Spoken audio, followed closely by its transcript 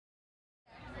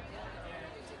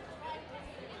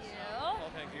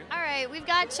right, we've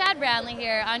got Chad Brownlee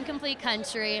here on Complete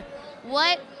Country.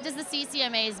 What does the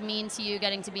CCMAs mean to you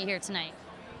getting to be here tonight?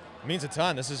 It means a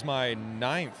ton. This is my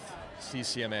 9th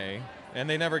CCMA, and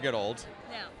they never get old.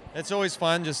 Yeah. It's always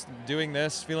fun just doing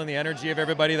this, feeling the energy of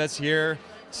everybody that's here,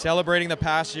 celebrating the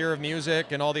past year of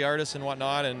music and all the artists and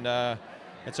whatnot, and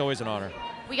it's always an honor.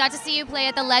 We got to see you play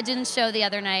at the Legends show the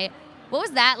other night. What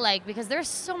was that like? Because there's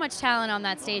so much talent on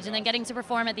that stage, and then getting to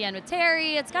perform at the end with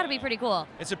Terry, it's got to be pretty cool.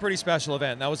 It's a pretty special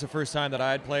event. That was the first time that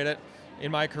I had played it in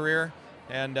my career,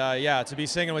 and yeah, to be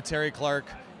singing with Terry Clark,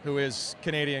 who is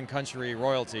Canadian country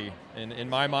royalty in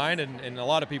my mind and in a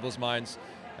lot of people's minds.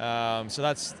 So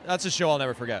that's a show I'll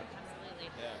never forget. Absolutely.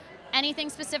 Yeah. Anything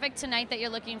specific tonight that you're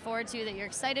looking forward to, that you're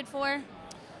excited for?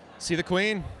 See the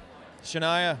Queen,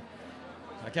 Shania.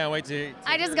 I can't wait to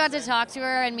I just got to talk to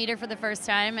her and meet her for the first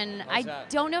time, and I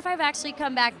don't know if I've actually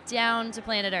come back down to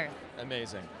planet Earth.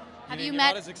 Amazing. Have you're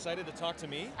met? Not as excited to talk to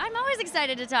me? I'm always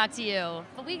excited to talk to you,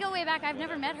 but we go way back. I've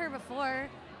never met her before.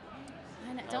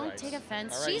 Don't take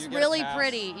offense. Right, she's really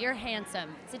pretty. You're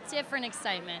handsome. It's a different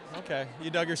excitement. Okay, you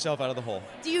dug yourself out of the hole.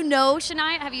 Do you know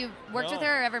Shania? Have you worked with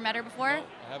her or ever met her before? No,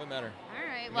 I haven't met her. All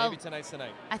right, well, maybe tonight's the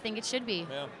night. I think it should be.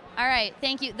 Yeah. All right,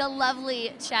 thank you. The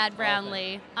lovely Chad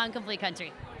Brownlee on Complete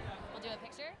Country.